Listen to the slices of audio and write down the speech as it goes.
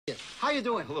How you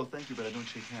doing? Hello, thank you, but I don't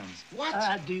shake hands.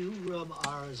 What? Do you rub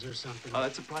ours or something?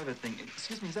 It's a private thing.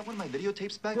 Excuse me, is that one of my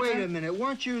videotapes back Wait there? a minute,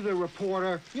 weren't you the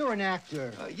reporter? You're an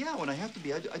actor. Yeah, when I have to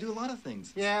be. I do a lot of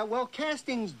things. Yeah, well,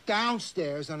 casting's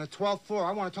downstairs on the 12th floor.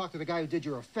 I want to talk to the guy who did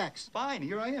your effects. Fine,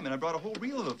 here I am, and I brought a whole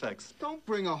reel of effects. Don't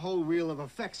bring a whole reel of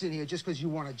effects in here just because you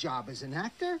want a job as an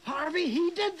actor. Harvey,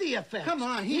 he did the effects. Come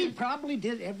on, he probably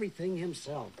did everything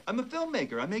himself. I'm a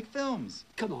filmmaker. I make films.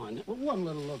 Come on, one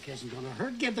little look isn't gonna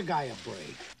hurt. Give the guy a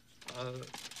break.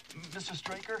 Mr.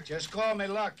 Straker? Just call me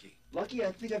Lucky. Lucky,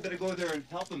 I think I better go there and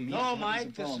help him. No,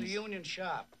 Mike, this is the union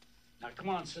shop. Now, come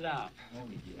on, sit down. Oh,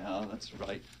 yeah, that's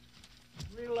right.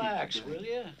 Relax, will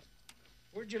you?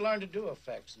 Where'd you learn to do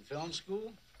effects? In film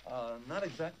school? Not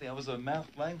exactly. I was a math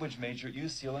language major at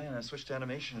UCLA, and I switched to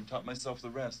animation and taught myself the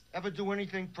rest. Ever do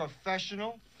anything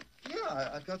professional?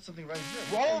 Yeah, I've got something right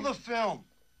here. Roll the film.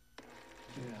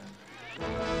 Yeah.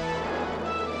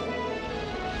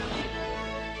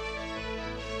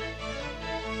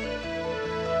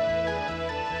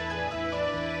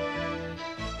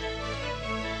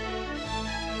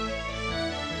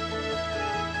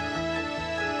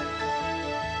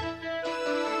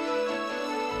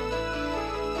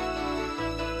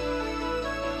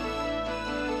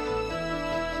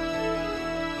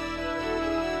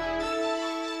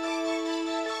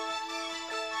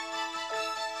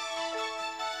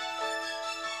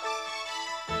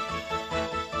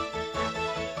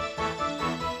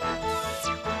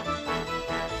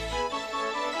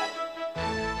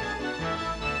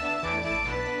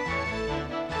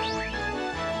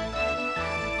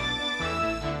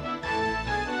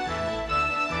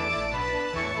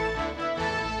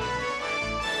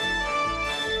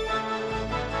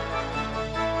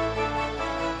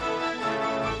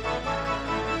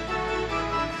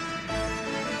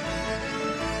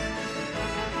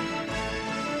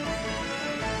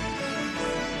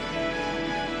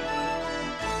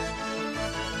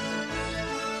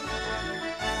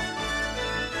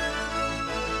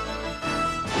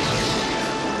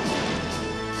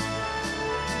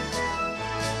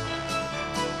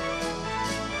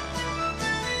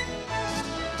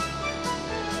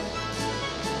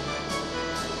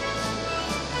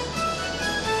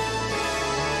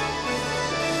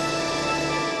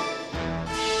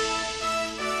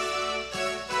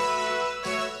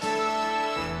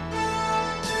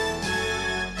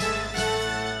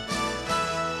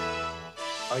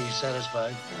 Are you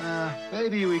satisfied?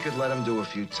 Maybe we could let him do a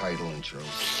few title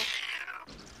intros.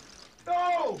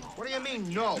 No! What do you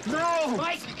mean, no? No!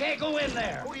 Mike, you can't go in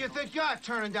there. Who do you think you are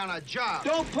turning down a job?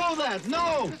 Don't pull that,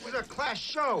 no! This is a class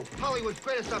show. Hollywood's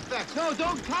greatest effects. No,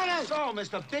 don't cut it! So,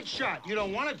 Mr. Big Shot, you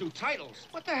don't want to do titles.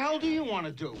 What the hell do you want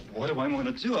to do? What do I want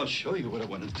to do? I'll show you what I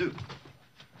want to do.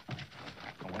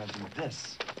 I want to do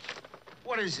this.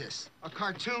 What is this? A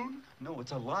cartoon? No,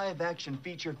 it's a live-action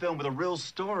feature film with a real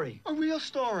story. A real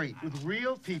story with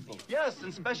real people. Yes,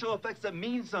 and special effects that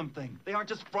mean something. They aren't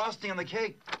just frosting on the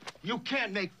cake. You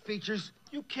can't make features.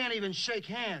 You can't even shake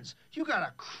hands. You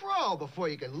gotta crawl before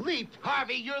you can leap.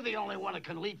 Harvey, you're the only one who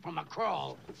can leap from a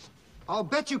crawl. I'll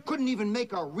bet you couldn't even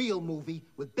make a real movie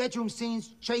with bedroom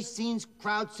scenes, chase scenes,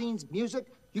 crowd scenes, music.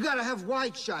 You gotta have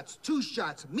wide shots, two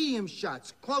shots, medium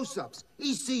shots, close-ups,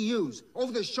 ECUs,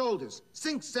 over the shoulders,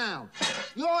 sync sound.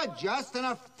 You're just an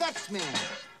effects man.